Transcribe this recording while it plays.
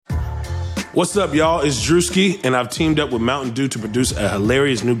What's up, y'all? It's Drewski, and I've teamed up with Mountain Dew to produce a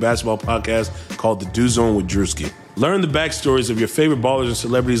hilarious new basketball podcast called The Dew Zone with Drewski. Learn the backstories of your favorite ballers and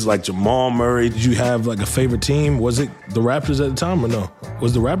celebrities like Jamal Murray. Did you have like a favorite team? Was it the Raptors at the time or no?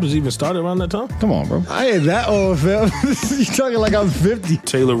 Was the Raptors even started around that time? Come on, bro. I ain't that old, fam. You talking like I'm 50.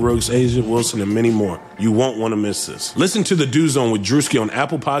 Taylor Rooks, Asia Wilson, and many more. You won't want to miss this. Listen to The Dew Zone with Drewski on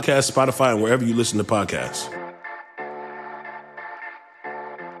Apple Podcasts, Spotify, and wherever you listen to podcasts.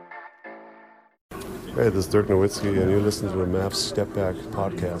 Hey, this is Dirk Nowitzki, and you're listening to the Mavs Step Back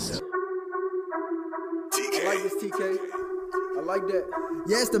podcast. I like this, TK. I like that.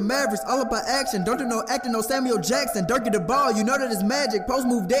 Yeah, it's the Mavericks, all about action. Don't do no acting, no Samuel Jackson. Dirk get the ball, you know that it's magic. Post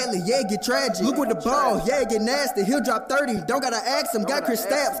move deadly, yeah, get tragic. Look with the ball, yeah, get nasty. He'll drop 30, don't gotta ask him. Got Chris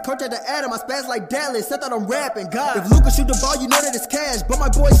Stapps, coach at the Adam. I spaz like Dallas, I thought I'm rapping. God, if Luka shoot the ball, you know that it's cash. But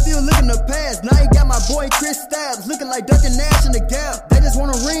my boy still looking to pass. Now he got my boy Chris Stapps, looking like Duncan Nash in the gap. They just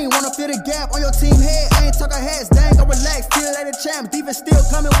want a ring, wanna fill the gap on your team head. I ain't talking hats, dang, go relax. Still at the champs, defense still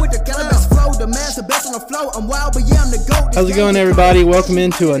coming with the best flow. The man's the best on the flow. I'm wild, but yeah, I'm the GOAT. How's it going, everybody? Welcome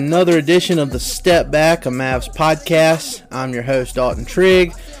into another edition of the Step Back, a Mavs podcast. I'm your host, Dalton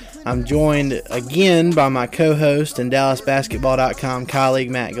Trigg. I'm joined again by my co-host and DallasBasketball.com colleague,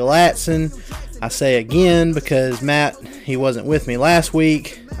 Matt Galatson. I say again because Matt, he wasn't with me last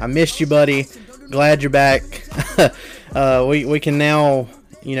week. I missed you, buddy. Glad you're back. We can now,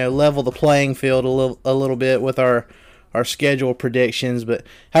 level the playing field a little bit with our schedule predictions. But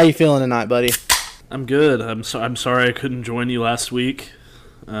how you feeling tonight, buddy? I'm good. I'm sorry I couldn't join you last week.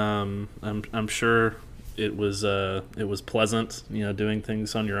 I'm sure it was pleasant, doing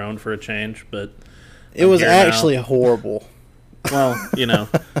things on your own for a change, but it was actually horrible. Well,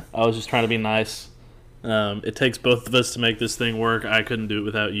 I was just trying to be nice. It takes both of us to make this thing work. I couldn't do it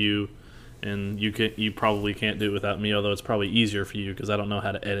without you, and you probably can't do it without me, although it's probably easier for you because I don't know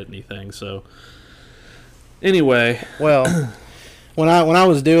how to edit anything. So anyway, well, when I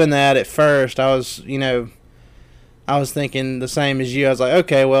was doing that at first, I was thinking the same as you. I was like,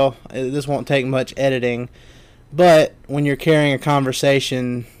 okay, well, this won't take much editing. But when you're carrying a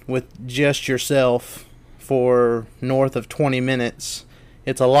conversation with just yourself for north of 20 minutes,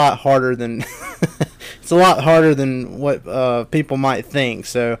 it's a lot harder than what people might think.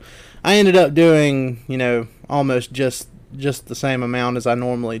 So I ended up doing, almost just the same amount as I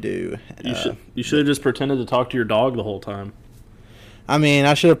normally do. You should have just pretended to talk to your dog the whole time. I mean,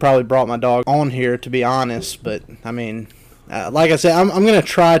 I should have probably brought my dog on here, to be honest. But, like I said, I'm going to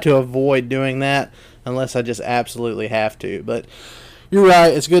try to avoid doing that unless I just absolutely have to. But you're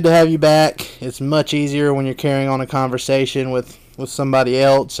right. It's good to have you back. It's much easier when you're carrying on a conversation with somebody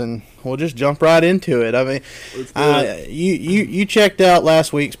else. And we'll just jump right into it. I mean, you checked out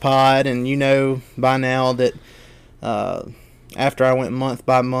last week's pod, and you know by now that after I went month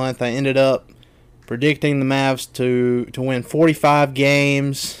by month, I ended up predicting the Mavs to win 45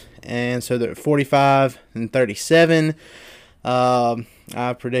 games, and so they're 45-37. I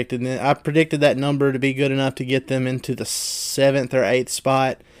predicted that number to be good enough to get them into the 7th or 8th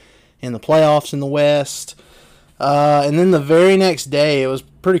spot in the playoffs in the West. And then the very next day, it was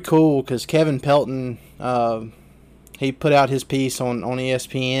pretty cool because Kevin Pelton, he put out his piece on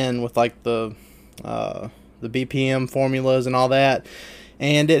ESPN with like the BPM formulas and all that.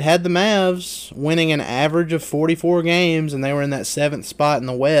 And it had the Mavs winning an average of 44 games, and they were in that 7th spot in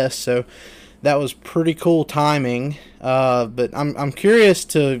the West. So that was pretty cool timing. But I'm curious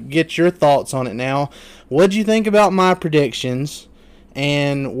to get your thoughts on it now. What'd you think about my predictions,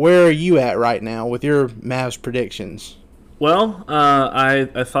 and where are you at right now with your Mavs predictions? Well,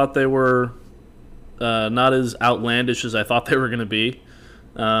 I thought they were not as outlandish as I thought they were going to be.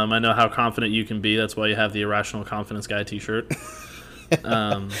 I know how confident you can be. That's why you have the Irrational Confidence Guy T-shirt.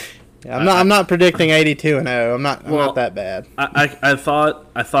 I'm not predicting 82-0. I'm not that bad. I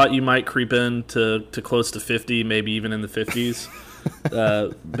thought you might creep in to close to 50, maybe even in the 50s,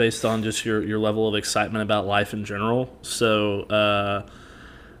 based on just your level of excitement about life in general. So,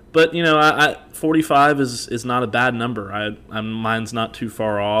 but 45 is not a bad number. Mine's not too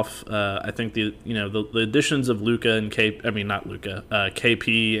far off. I think the additions of Luka and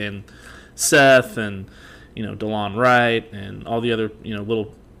KP and Seth and DeLon Wright and all the other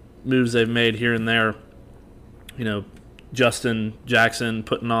little moves they've made here and there. Justin Jackson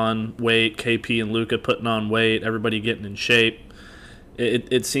putting on weight, KP and Luka putting on weight, everybody getting in shape.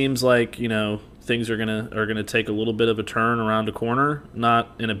 It seems like things are gonna take a little bit of a turn around a corner,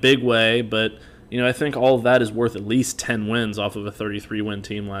 not in a big way, but I think all of that is worth at least 10 wins off of a 33-win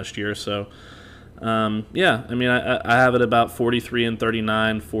team last year. So. I have it about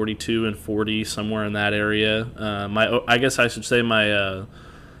 43-39, 42-40, somewhere in that area. I guess I should say my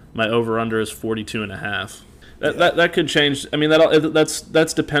My over/under is 42.5. That could change. I mean,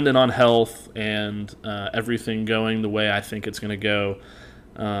 that's dependent on health and everything going the way I think it's going to go.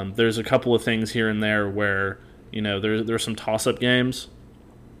 There's a couple of things here and there where there's some toss-up games,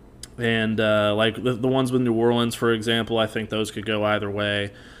 and like the ones with New Orleans, for example, I think those could go either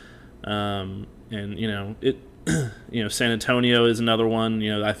way. And San Antonio is another one.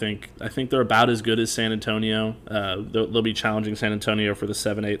 I think they're about as good as San Antonio. They'll be challenging San Antonio for the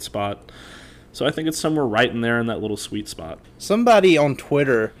 7-8 spot. So I think it's somewhere right in there in that little sweet spot. Somebody on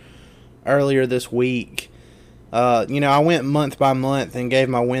Twitter earlier this week, I went month by month and gave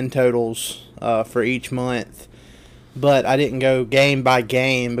my win totals for each month, but I didn't go game by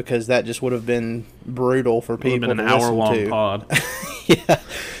game because that just would have been brutal for people to listen to. It would have been an hour-long pod. Yeah,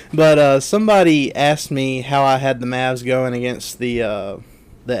 but somebody asked me how I had the Mavs going against the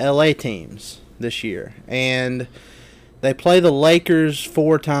LA teams this year, and they play the Lakers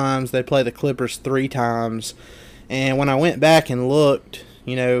 4 times. They play the Clippers 3 times. And when I went back and looked,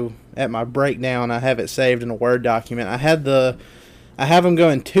 at my breakdown, I have it saved in a Word document. I have them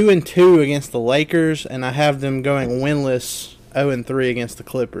going 2-2 against the Lakers, and I have them going winless 0-3 against the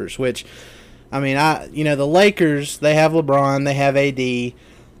Clippers. Which, the Lakers, they have LeBron, they have AD,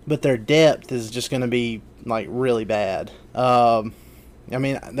 but their depth is just going to be like really bad.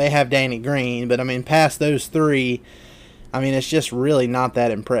 They have Danny Green, but past those 3. It's just really not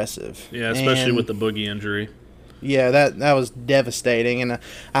that impressive. Yeah, especially with the Boogie injury. Yeah, that was devastating, and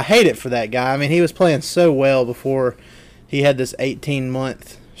I hate it for that guy. He was playing so well before he had this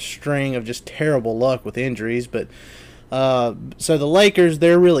 18-month string of just terrible luck with injuries. But so the Lakers,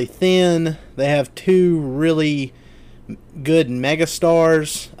 they're really thin. They have 2 really good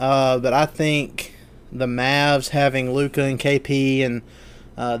megastars, but I think the Mavs having Luka and KP and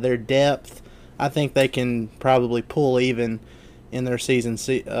their depth, I think they can probably pull even in their season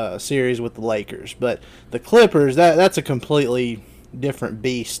series with the Lakers. But the Clippers, that's a completely different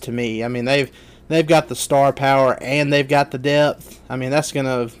beast to me. They've got the star power and they've got the depth. That's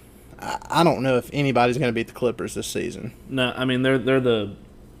gonna. I don't know if anybody's gonna beat the Clippers this season. No, they're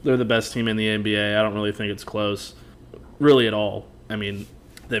the best team in the NBA. I don't really think it's close, really at all.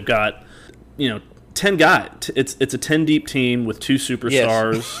 They've got 10 guys. It's a 10 deep team with 2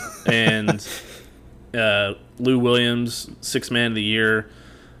 superstars. Yes. And Lou Williams, 6th man of the year.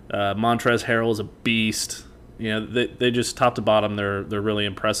 Montrezl Harrell is a beast. They just top to bottom, they're really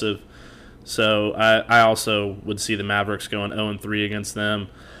impressive. So I also would see the Mavericks going 0-3 against them.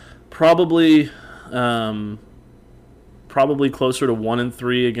 Probably closer to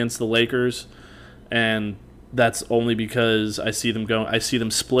 1-3 against the Lakers, and that's only because I see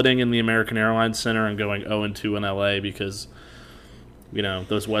them splitting in the American Airlines Center and going 0-2 in LA because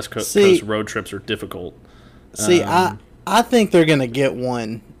those West Coast road trips are difficult. I think they're going to get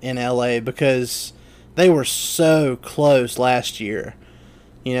one in LA because they were so close last year.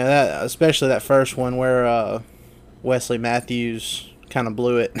 Especially that first one where Wesley Matthews kind of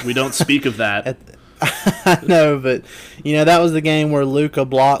blew it. We don't speak of that. I know, but that was the game where Luka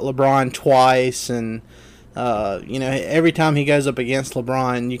blocked LeBron twice, and every time he goes up against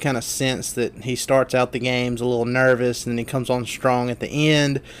LeBron, you kind of sense that he starts out the games a little nervous, and then he comes on strong at the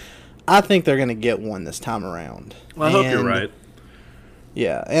end. I think they're going to get one this time around. Well, I hope you're right.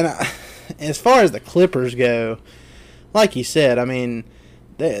 Yeah, and as far as the Clippers go, like you said,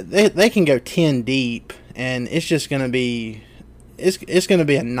 they can go 10 deep, and it's just going to be it's going to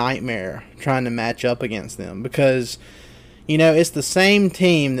be a nightmare trying to match up against them because it's the same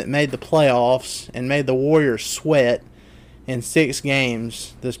team that made the playoffs and made the Warriors sweat in 6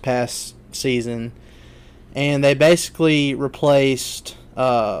 games this past season, and they basically replaced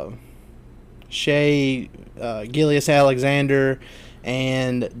Shai Gilgeous-Alexander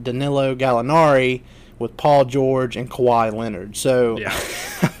and Danilo Gallinari with Paul George and Kawhi Leonard. So, yeah.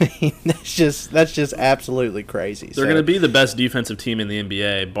 that's just absolutely crazy. They're going to be the best defensive team in the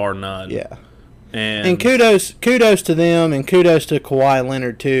NBA, bar none. Yeah. And kudos to them, and kudos to Kawhi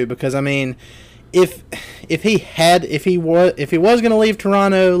Leonard too, because if he was going to leave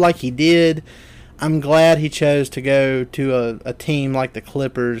Toronto like he did, I'm glad he chose to go to a team like the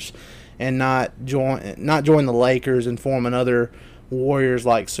Clippers and not join the Lakers and form another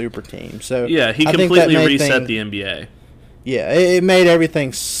Warriors-like super team. So yeah, he completely reset the NBA. Yeah, it made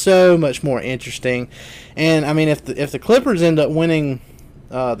everything so much more interesting. And if the Clippers end up winning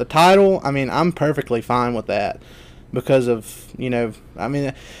the title, I'm perfectly fine with that because of they're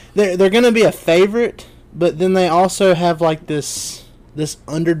going to be a favorite, but then they also have like this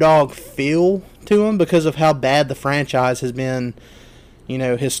underdog feel to them because of how bad the franchise has been,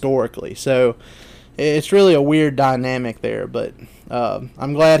 historically. So it's really a weird dynamic there, but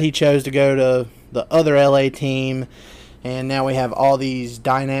I'm glad he chose to go to the other LA team, and now we have all these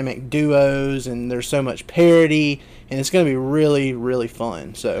dynamic duos, and there's so much parity, and it's going to be really, really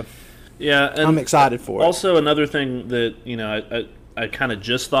fun. So yeah, and I'm excited for it. Also, another thing that I kind of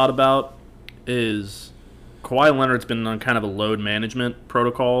just thought about is Kawhi Leonard's been on kind of a load management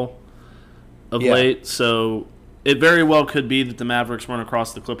protocol of late, so it very well could be that the Mavericks run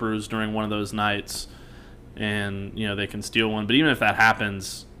across the Clippers during one of those nights, and they can steal one. But even if that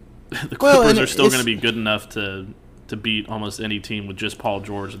happens, the Clippers are still going to be good enough to beat almost any team with just Paul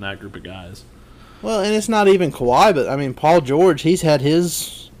George and that group of guys. Well, and it's not even Kawhi, but I mean Paul George, he's had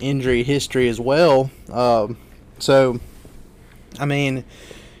his injury history as well. So, I mean,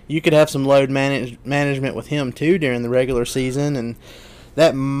 you could have some load management with him too during the regular season, and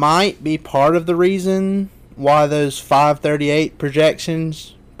that might be part of the reason why those 538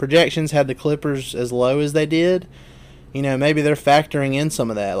 projections had the Clippers as low as they did. Maybe they're factoring in some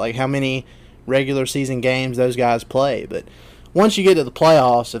of that, like how many regular season games those guys play. But once you get to the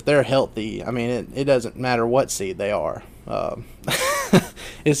playoffs, if they're healthy, I mean, it doesn't matter what seed they are.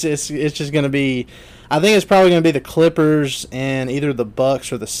 It's just going to be. I think it's probably going to be the Clippers and either the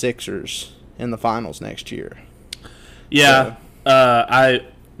Bucks or the Sixers in the finals next year. Yeah, I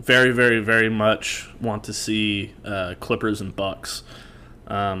very, very, very much want to see Clippers and Bucks.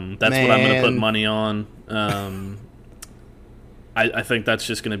 That's what I'm going to put money on. I think that's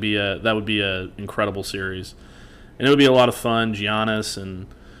just going to be that would be an incredible series, and it would be a lot of fun. Giannis and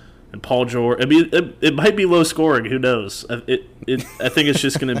Paul George. It might be low scoring. Who knows? I think it's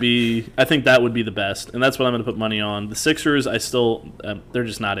just going to be. I think that would be the best, and that's what I'm going to put money on. The Sixers, they're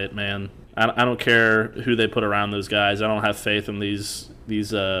just not it, man. I don't care who they put around those guys. I don't have faith in these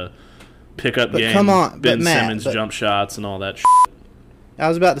pickup games. Come on, Ben Matt, Simmons jump shots and all that. I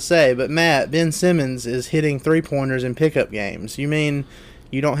was about to say, but Matt, Ben Simmons is hitting 3-pointers in pickup games. You mean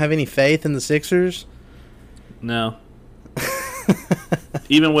you don't have any faith in the Sixers? No.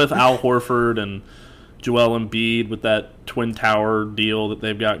 Even with Al Horford and Joel Embiid with that Twin Tower deal that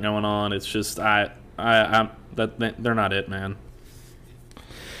they've got going on, it's just they're not it, man.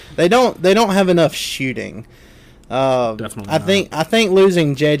 They don't have enough shooting. Definitely. I think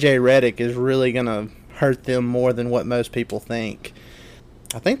losing JJ Redick is really gonna hurt them more than what most people think.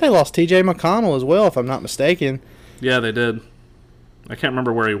 I think they lost TJ McConnell as well, if I'm not mistaken. Yeah, they did. I can't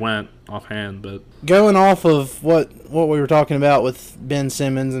remember where he went offhand, but going off of what we were talking about with Ben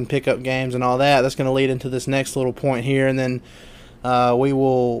Simmons and pickup games and all that, that's going to lead into this next little point here, and then we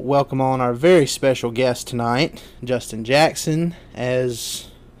will welcome on our very special guest tonight, Justin Jackson. As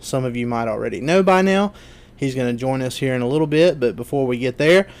some of you might already know by now, he's going to join us here in a little bit, but before we get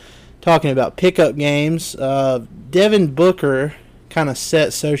there, talking about pickup games, Devin Booker kind of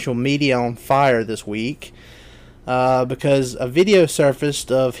set social media on fire this week because a video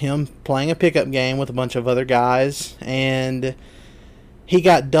surfaced of him playing a pickup game with a bunch of other guys, and he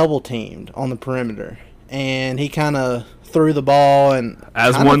got double teamed on the perimeter, and he kind of threw the ball, and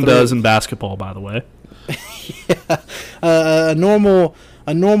as one does in basketball, by the way. Yeah, a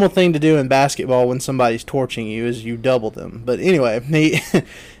normal thing to do in basketball when somebody's torching you is you double them. But anyway,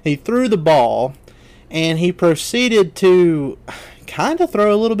 he threw the ball, and he proceeded to kind of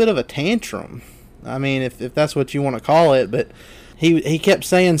throw a little bit of a tantrum. I mean, if that's what you want to call it, but he kept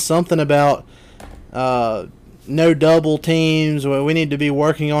saying something about no double teams, we need to be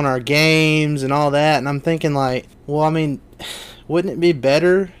working on our games and all that, and I'm thinking like, well, I mean, wouldn't it be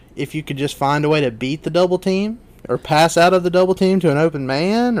better if you could just find a way to beat the double team or pass out of the double team to an open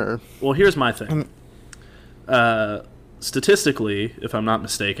man? Or well, here's my thing. Statistically, if I'm not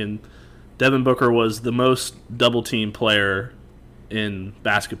mistaken, Devin Booker was the most double team player in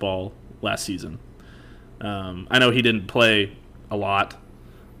basketball last season. I know he didn't play a lot.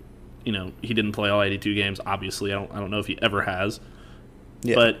 He didn't play all 82 games. Obviously, I don't know if he ever has.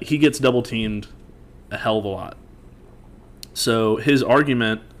 Yeah. But he gets double teamed a hell of a lot. So his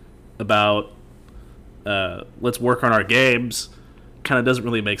argument about let's work on our games kind of doesn't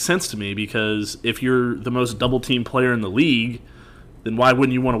really make sense to me, because if you're the most double team player in the league, then why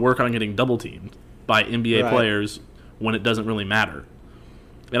wouldn't you want to work on getting double teamed by NBA players when it doesn't really matter?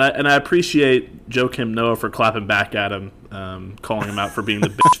 And I appreciate Joakim Noah for clapping back at him, calling him out for being the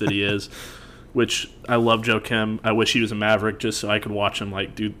bitch that he is, which I love Joakim. I wish he was a Maverick just so I could watch him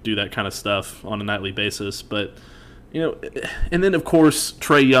do that kind of stuff on a nightly basis. But and then of course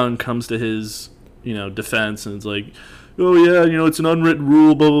Trae Young comes to his defense and it's like, oh yeah, it's an unwritten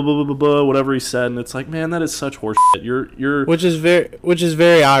rule, blah blah blah blah blah, whatever he said, and it's like, man, that is such horseshit. You're which is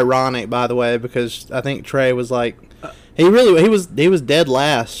very ironic, by the way, because I think Trae was like, he was dead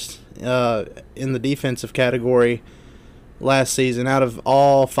last in the defensive category last season out of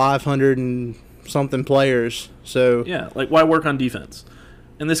all 500 and something players. So Yeah, like why work on defense?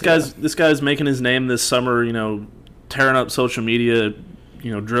 And this guy's making his name this summer, tearing up social media,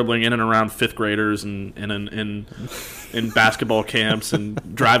 dribbling in and around fifth graders and in basketball camps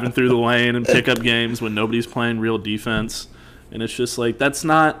and driving through the lane and pickup games when nobody's playing real defense. And it's just like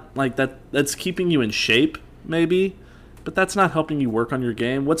that's keeping you in shape maybe, but that's not helping you work on your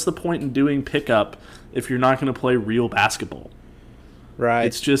game. What's the point in doing pickup if you're not going to play real basketball? Right.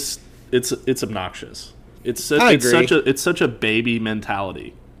 It's just it's obnoxious. It's such a baby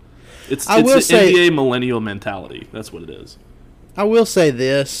mentality. It's the NBA millennial mentality. That's what it is. I will say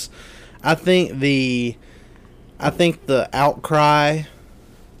this. I think the outcry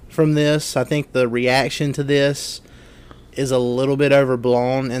from this, I think the reaction to this is a little bit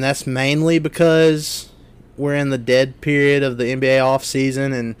overblown, and that's mainly because we're in the dead period of the NBA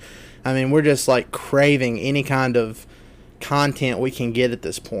offseason, and I mean we're just like craving any kind of content we can get at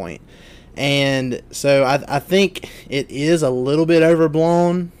this point. And so I think it is a little bit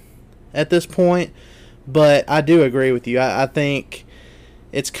overblown at this point, but I do agree with you. I think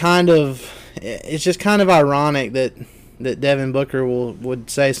it's just kind of ironic that Devin Booker would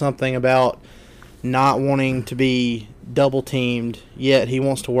say something about not wanting to be double teamed, yet he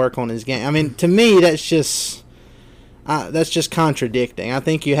wants to work on his game. I mean, to me, that's just contradicting. I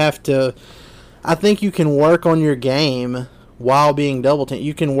think you can work on your game while being double teamed.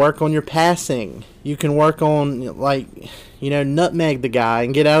 You can work on your passing. You can work on, nutmeg the guy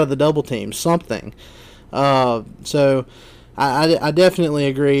and get out of the double team, something. So I definitely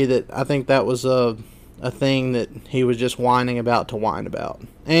agree that I think that was a thing that he was just whining about to whine about.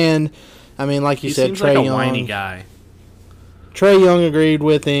 And, I mean, like you said, Trae Young. He seems like a whiny guy. Trae Young agreed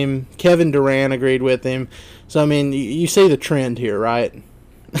with him. Kevin Durant agreed with him. So, I mean, you see the trend here, right?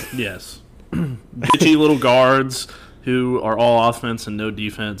 Yes. Bitchy little guards who are all offense and no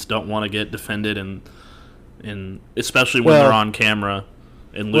defense, don't want to get defended, and especially when they're on camera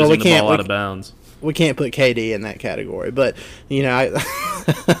and losing the ball out of bounds. We can't put KD in that category, but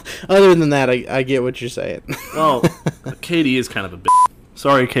other than that, I get what you're saying. Well, KD is kind of a bitch.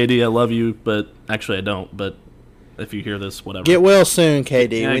 Sorry, KD, I love you, but actually I don't. But if you hear this, whatever. Get well soon,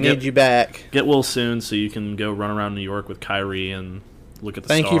 KD. We need you back. Get well soon so you can go run around New York with Kyrie and look at the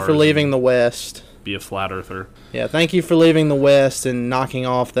stars. Thank you for leaving the West. Be a flat earther. Yeah, thank you for leaving the West and knocking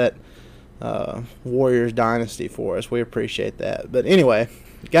off that Warriors dynasty for us. We appreciate that. But anyway,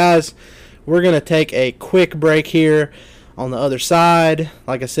 guys, we're going to take a quick break here. On the other side,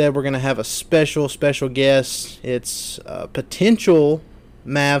 like I said, we're going to have a special guest. It's a potential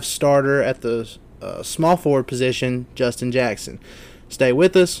Mavs starter at the small forward position, Justin Jackson. Stay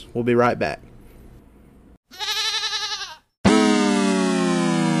with us. We'll be right back.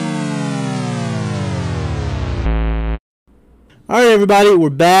 All right, everybody, we're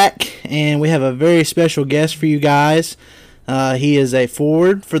back, and we have a very special guest for you guys. He is a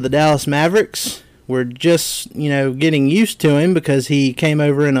forward for the Dallas Mavericks. We're just, getting used to him because he came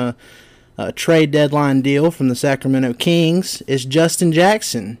over in a trade deadline deal from the Sacramento Kings. It's Justin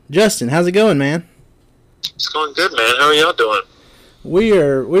Jackson. Justin, how's it going, man? It's going good, man. How are y'all doing? We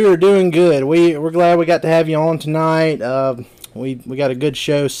are doing good. We're glad we got to have you on tonight. We got a good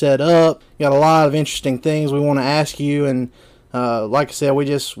show set up. Got a lot of interesting things we want to ask you, and like I said,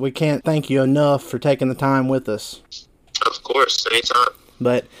 we can't thank you enough for taking the time with us. Of course, anytime.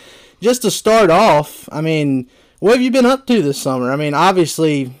 But just to start off, I mean, what have you been up to this summer? I mean,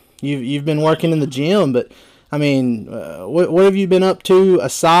 obviously you've been working in the gym, but I mean, what have you been up to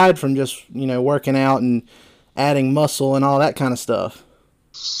aside from just working out and adding muscle and all that kind of stuff?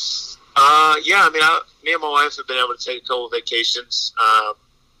 Yeah, I mean, me and my wife have been able to take a couple of vacations.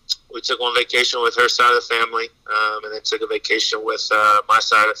 We took one vacation with her side of the family, and then took a vacation with my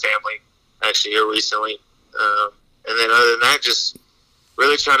side of the family, actually here recently. And then other than that, just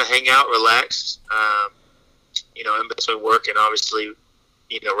really trying to hang out, relax, in between work, and obviously,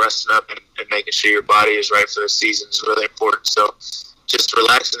 resting up and making sure your body is right for the season is really important. So just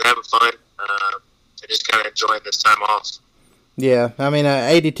relaxing and having fun, and just kind of enjoying this time off. Yeah, I mean,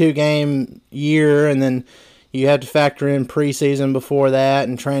 an 82-game year, and then you have to factor in preseason before that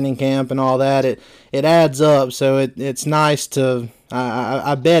and training camp and all that. It adds up, so it's nice to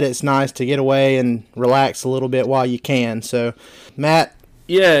I bet it's nice to get away and relax a little bit while you can. So, Matt?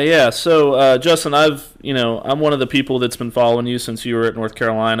 Yeah. So, Justin, I'm one of the people that's been following you since you were at North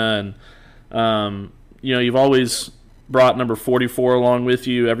Carolina, and you've always brought number 44 along with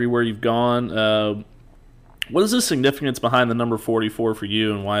you everywhere you've gone. What is the significance behind the number 44 for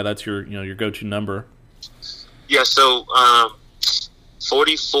you, and why that's your go-to number? Yeah, so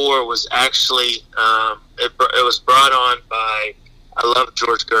 44 was actually it was brought on by, I love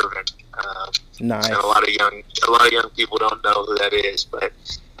George Gervin. Nice. And a lot of young people don't know who that is, but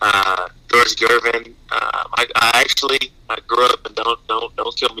George Gervin. I grew up, and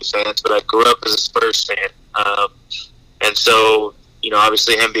don't kill me, fans, but I grew up as a Spurs fan, and so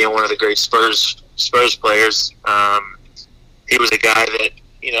obviously him being one of the great Spurs players, he was a guy that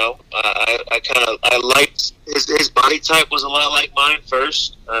I liked. His body type was a lot like mine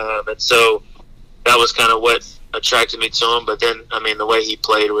first, and so that was kind of what attracted me to him. But then, the way he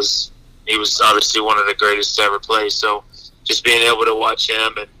played he was obviously one of the greatest to ever play. So just being able to watch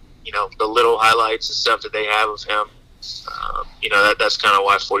him and the little highlights and stuff that they have of him, that's kind of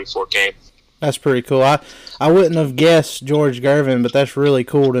why 44 came. That's pretty cool. I wouldn't have guessed George Gervin, but that's really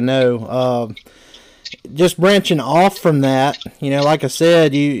cool to know. Just branching off from that, like I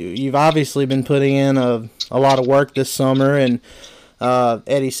said, you've obviously been putting in a lot of work this summer, and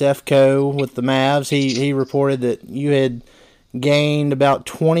Eddie Sefko with the Mavs, he reported that you had gained about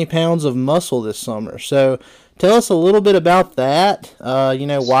 20 pounds of muscle this summer. So tell us a little bit about that,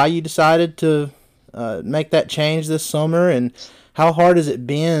 why you decided to make that change this summer, and how hard has it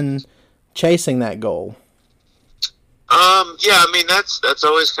been chasing that goal? That's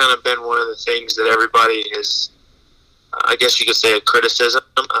always kind of been one of the things that everybody is, I guess you could say, a criticism,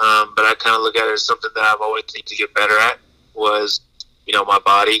 but I kind of look at it as something that I've always needed to get better at, was, my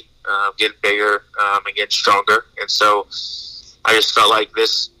body getting bigger and getting stronger. And so I just felt like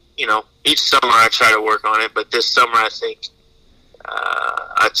this, each summer I try to work on it, but this summer I think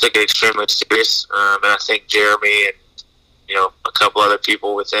I took it extremely serious, and I think Jeremy and, a couple other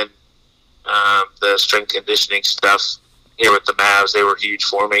people within the strength conditioning stuff here with the Mavs, they were huge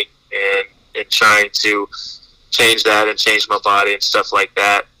for me, and in trying to change that and change my body and stuff like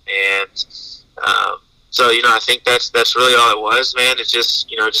that. And so I think that's really all it was, man. It just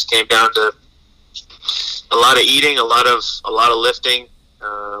just came down to a lot of eating, a lot of lifting,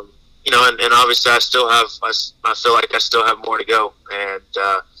 and obviously I feel like I still have more to go, and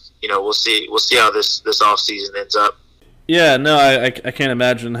we'll see how this off season ends up. Yeah, no, I can't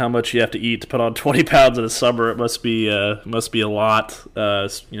imagine how much you have to eat to put on 20 pounds in the summer. It must be a lot,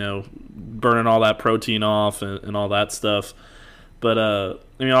 burning all that protein off and all that stuff. But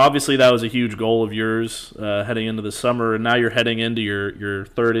obviously that was a huge goal of yours heading into the summer, and now you're heading into your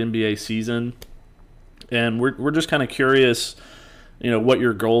third NBA season, and we're just kind of curious, what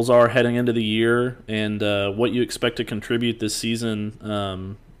your goals are heading into the year, and what you expect to contribute this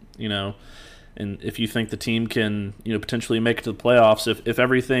season. And if you think the team can, potentially make it to the playoffs if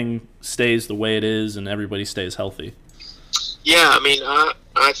everything stays the way it is and everybody stays healthy. Yeah,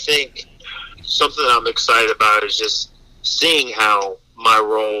 I think something that I'm excited about is just seeing how my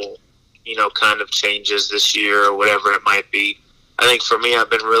role, kind of changes this year or whatever it might be. I think for me, I've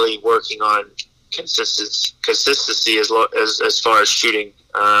been really working on consistency as far as shooting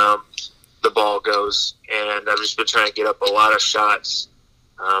the ball goes, and I've just been trying to get up a lot of shots.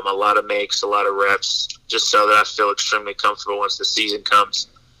 A lot of makes, a lot of reps, just so that I feel extremely comfortable once the season comes.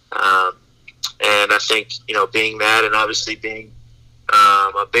 And I think, being that, and obviously being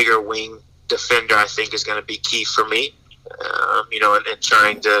a bigger wing defender, I think is going to be key for me. And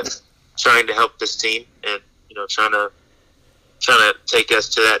trying to help this team, and trying to take us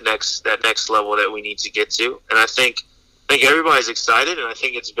to that next level that we need to get to. And I think everybody's excited, and I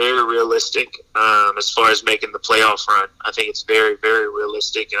think it's very realistic as far as making the playoff run. I think it's very, very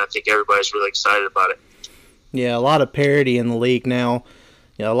realistic, and I think everybody's really excited about it. Yeah, a lot of parity in the league now.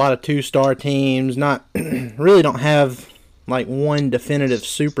 A lot of two-star teams really don't have like one definitive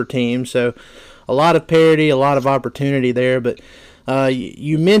super team, so a lot of parity, a lot of opportunity there. But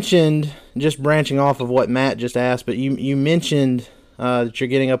you mentioned, just branching off of what Matt just asked, but you mentioned that you're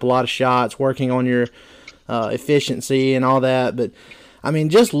getting up a lot of shots, working on your efficiency and all that. But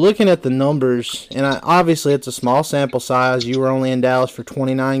just looking at the numbers, and obviously it's a small sample size. You were only in Dallas for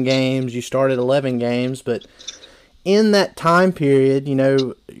 29 games. You started 11 games, but in that time period,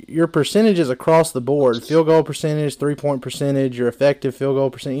 your percentages across the board, field goal percentage, 3-point percentage, your effective field goal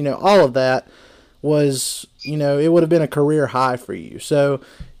percentage, all of that was, it would have been a career high for you. So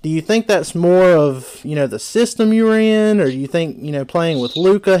do you think that's more of, the system you were in, or do you think, playing with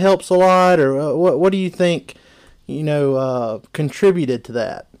Luka helps a lot, or what do you think, contributed to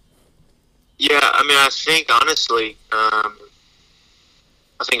that? Yeah, I think, honestly, I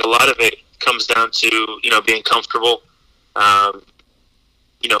think a lot of it comes down to, being comfortable, kind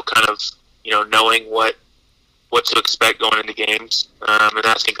of, knowing what to expect going into games. And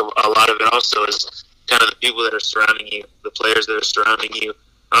I think a lot of it also is kind of the people that are surrounding you, the players that are surrounding you.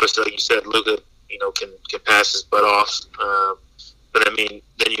 Obviously, like you said, Luka, can pass his butt off. But I mean,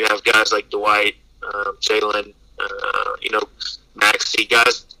 then you have guys like Dwight, Jalen, Maxey,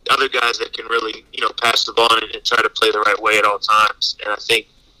 other guys that can really, pass the ball and try to play the right way at all times. And I think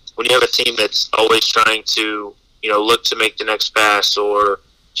when you have a team that's always trying to, look to make the next pass or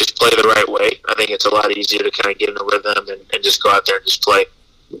just play the right way, I think it's a lot easier to kind of get in a rhythm and just go out there and just play.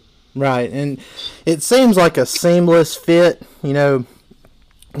 Right, and it seems like a seamless fit. When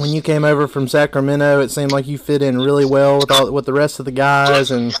you came over from Sacramento, it seemed like you fit in really well with the rest of the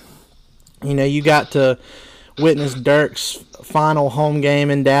guys, and you got to witness Dirk's final home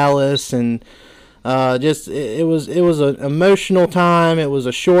game in Dallas, and it was an emotional time. It was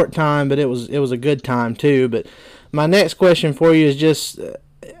a short time, but it was a good time too. But my next question for you is just,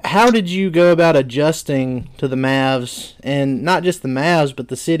 how did you go about adjusting to the Mavs, and not just the Mavs, but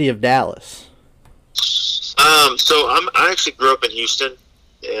the city of Dallas? So I actually grew up in Houston,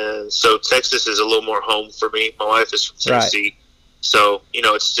 and so Texas is a little more home for me. My wife is from Tennessee. Right. So,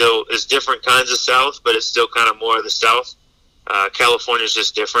 it's different kinds of South, but it's still kind of more of the South. California is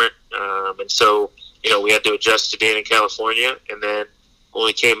just different. And so, we had to adjust to being in California. And then when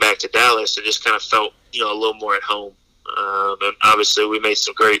we came back to Dallas, it just kind of felt, a little more at home. And obviously we made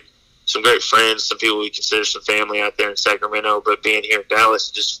some great friends, some people we consider some family out there in Sacramento, but being here in Dallas,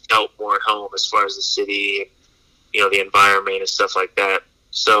 it just felt more at home as far as the city and, the environment and stuff like that.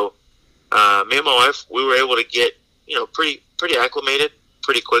 So, me and my wife, we were able to get, pretty acclimated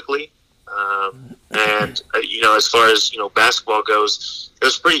pretty quickly. And as far as, basketball goes, it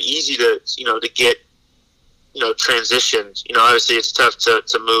was pretty easy to get, transitioned. Obviously it's tough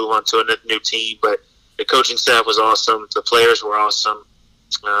to move onto a new team, but the coaching staff was awesome. The players were awesome.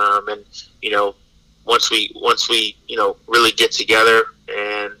 And, once we really get together,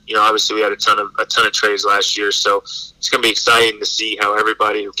 and, obviously we had a ton of trades last year. So it's going to be exciting to see how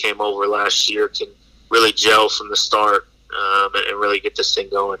everybody who came over last year can really gel from the start, and really get this thing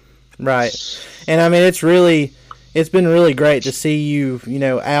going. Right. And I mean, it's been really great to see you,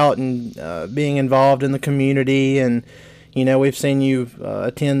 out and being involved in the community. And, we've seen you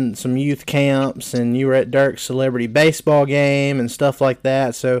attend some youth camps, and you were at Dirk's celebrity baseball game and stuff like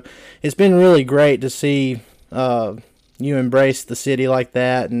that. So it's been really great to see you embrace the city like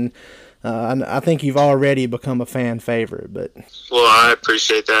that. And I think you've already become a fan favorite. But well, I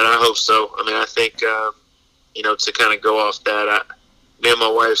appreciate that. I hope so. I mean, I think, to kind of go off that, me and my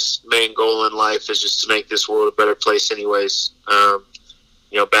wife's main goal in life is just to make this world a better place anyways.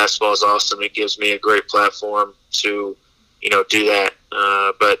 Basketball is awesome. It gives me a great platform to, do that.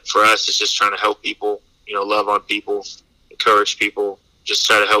 But for us, it's just trying to help people, love on people, encourage people, just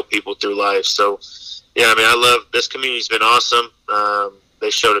try to help people through life. So, yeah, I mean, I love this community's been awesome. They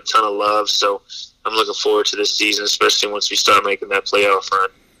showed a ton of love. So I'm looking forward to this season, especially once we start making that playoff run.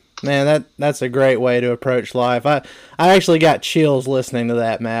 Man, that's a great way to approach life. I actually got chills listening to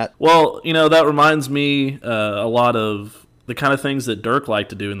that, Matt. Well, that reminds me a lot of the kind of things that Dirk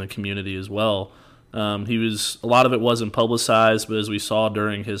liked to do in the community as well. A lot of it wasn't publicized, but as we saw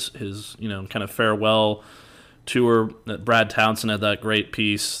during his kind of farewell tour, that Brad Townsend had that great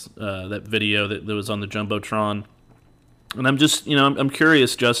piece, that video that was on the Jumbotron. And I'm just, I'm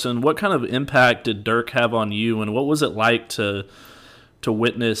curious, Justin, what kind of impact did Dirk have on you, and what was it like to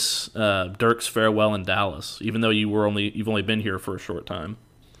witness Dirk's farewell in Dallas, even though you've only been here for a short time?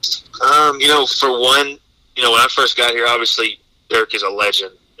 For one, when I first got here, obviously Dirk is a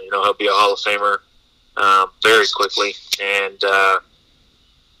legend. He'll be a Hall of Famer very quickly, and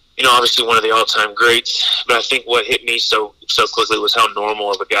obviously one of the all-time greats. But I think what hit me so quickly was how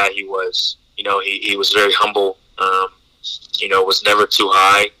normal of a guy he was. He was very humble. Was never too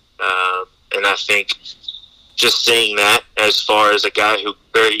high, and I think just saying that, as far as a guy who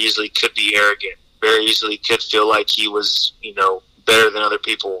very easily could be arrogant, very easily could feel like he was, better than other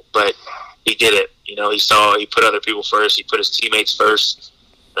people, but he did it. He put other people first. He put his teammates first.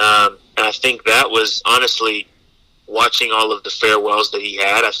 And I think that was, honestly, watching all of the farewells that he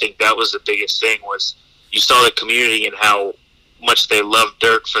had, I think that was the biggest thing, was you saw the community and how much they loved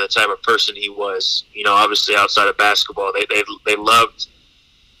Dirk for the type of person he was. Obviously outside of basketball, they loved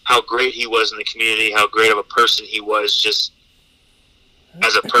how great he was in the community, how great of a person he was just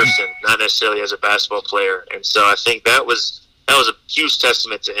as a person, not necessarily as a basketball player. And so I think that was a huge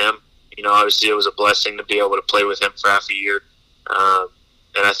testament to him. Obviously it was a blessing to be able to play with him for half a year.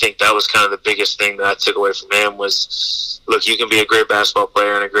 And I think that was kind of the biggest thing that I took away from him was, look, you can be a great basketball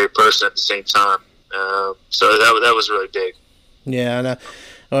player and a great person at the same time. So that was really big. Yeah,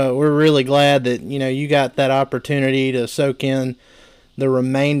 and we're really glad that, you got that opportunity to soak in the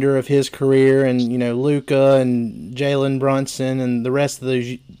remainder of his career, and Luka and Jalen Brunson and the rest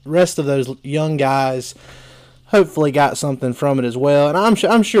of those young guys hopefully got something from it as well. And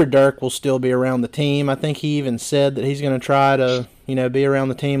I'm sure Dirk will still be around the team. I think he even said that he's going to try to, be around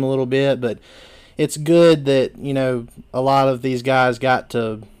the team a little bit. But it's good that, a lot of these guys got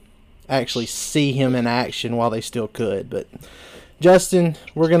to actually see him in action while they still could. But Justin,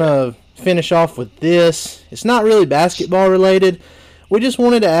 we're going to finish off with this. It's not really basketball related. We just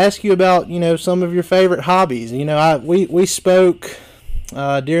wanted to ask you about, some of your favorite hobbies. We spoke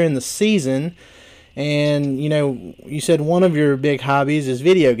during the season, and, you said one of your big hobbies is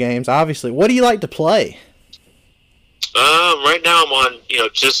video games, obviously. What do you like to play? Right now I'm on,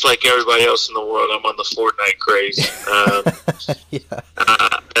 just like everybody else in the world, I'm on the Fortnite craze.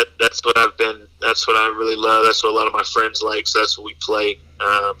 That's what that's what I really love. That's what a lot of my friends like, so that's what we play.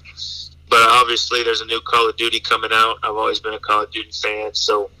 But obviously there's a new Call of Duty coming out. I've always been a Call of Duty fan,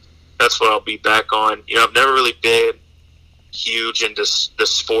 so that's what I'll be back on. I've never really been huge into the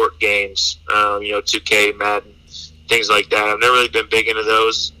sport games, 2K, Madden, things like that. I've never really been big into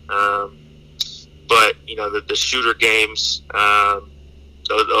those. But the shooter games,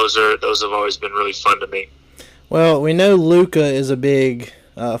 those have always been really fun to me. Well, we know Luka is a big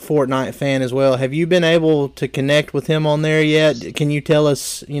Fortnite fan as well. Have you been able to connect with him on there yet? Can you tell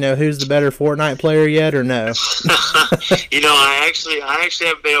us, who's the better Fortnite player yet, or no? I actually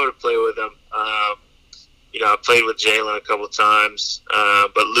haven't been able to play with him. I played with Jalen a couple of times,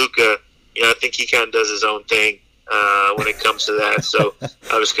 but Luka, I think he kind of does his own thing when it comes to that. So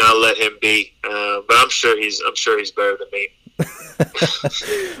I just kind of let him be. But I'm sure he's better than me.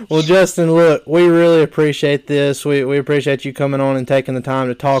 Well, Justin, look, we really appreciate this. We appreciate you coming on and taking the time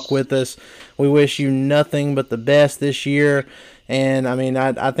to talk with us. We wish you nothing but the best this year. And,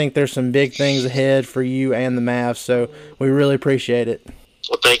 I think there's some big things ahead for you and the Mavs, so we really appreciate it.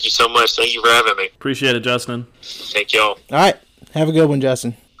 Well, thank you so much. Thank you for having me. Appreciate it, Justin. Thank y'all. All right. Have a good one,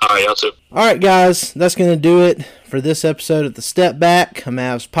 Justin. All right, y'all too. All right, guys, that's going to do it for this episode of the Step Back, a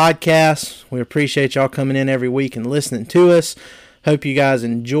Mavs podcast. We appreciate y'all coming in every week and listening to us. Hope you guys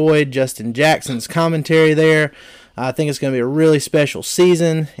enjoyed Justin Jackson's commentary there. I think it's going to be a really special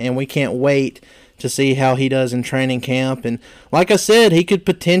season, and we can't wait to see how he does in training camp. And like I said, he could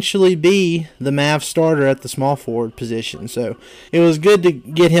potentially be the Mavs starter at the small forward position. So it was good to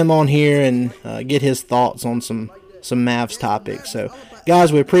get him on here and get his thoughts on some Mavs topics. So,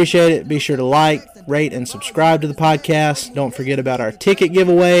 guys, we appreciate it. Be sure to like, rate, and subscribe to the podcast. Don't forget about our ticket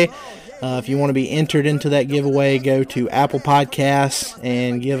giveaway. If you want to be entered into that giveaway, go to Apple Podcasts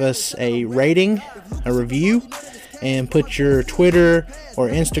and give us a rating, a review, and put your Twitter or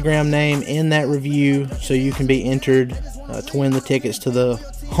Instagram name in that review so you can be entered to win the tickets to the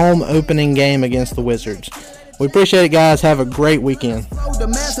home opening game against the Wizards. We appreciate it, guys. Have a great weekend. The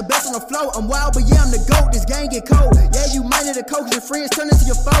master best on the flow. I'm wild, but yeah, I'm the GOAT. This game get cold. Yeah, you might need a coach. Your friends turn into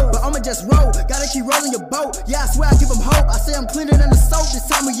your foe. But I'ma just roll. Gotta keep rolling your boat. Yeah, I swear I give them hope. I say I'm cleaner than the soap. This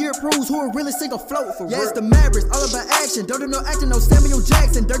time of year proves who will really sink afloat for real. Yeah, it's the Mavericks. All about action. Don't do no acting. No Samuel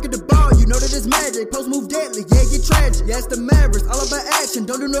Jackson. Dirk at the ball. You know that it's magic. Post move deadly. Yeah, get tragic. Yeah, it's the Mavericks. All about action.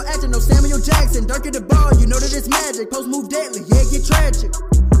 Don't do no acting. No Samuel Jackson. Dirk at the ball. You know that it's magic. Post move deadly. Yeah, get tragic.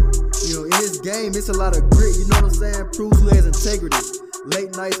 In this game, it's a lot of grit, you know what I'm saying? Proves who has integrity.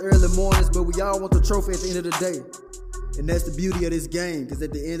 Late nights, early mornings, but we all want the trophy at the end of the day. And that's the beauty of this game, because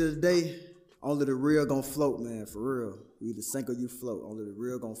at the end of the day, only the real gonna float, man, for real. You either sink or you float. Only the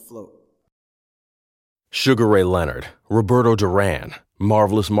real gonna float. Sugar Ray Leonard, Roberto Duran,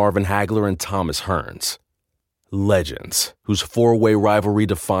 Marvelous Marvin Hagler, and Thomas Hearns. Legends, whose four-way rivalry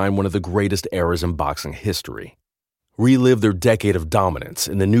defined one of the greatest eras in boxing history. Relive their decade of dominance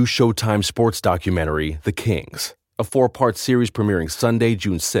in the new Showtime sports documentary, The Kings, a 4-part series premiering Sunday,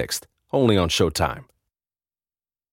 June 6th, only on Showtime.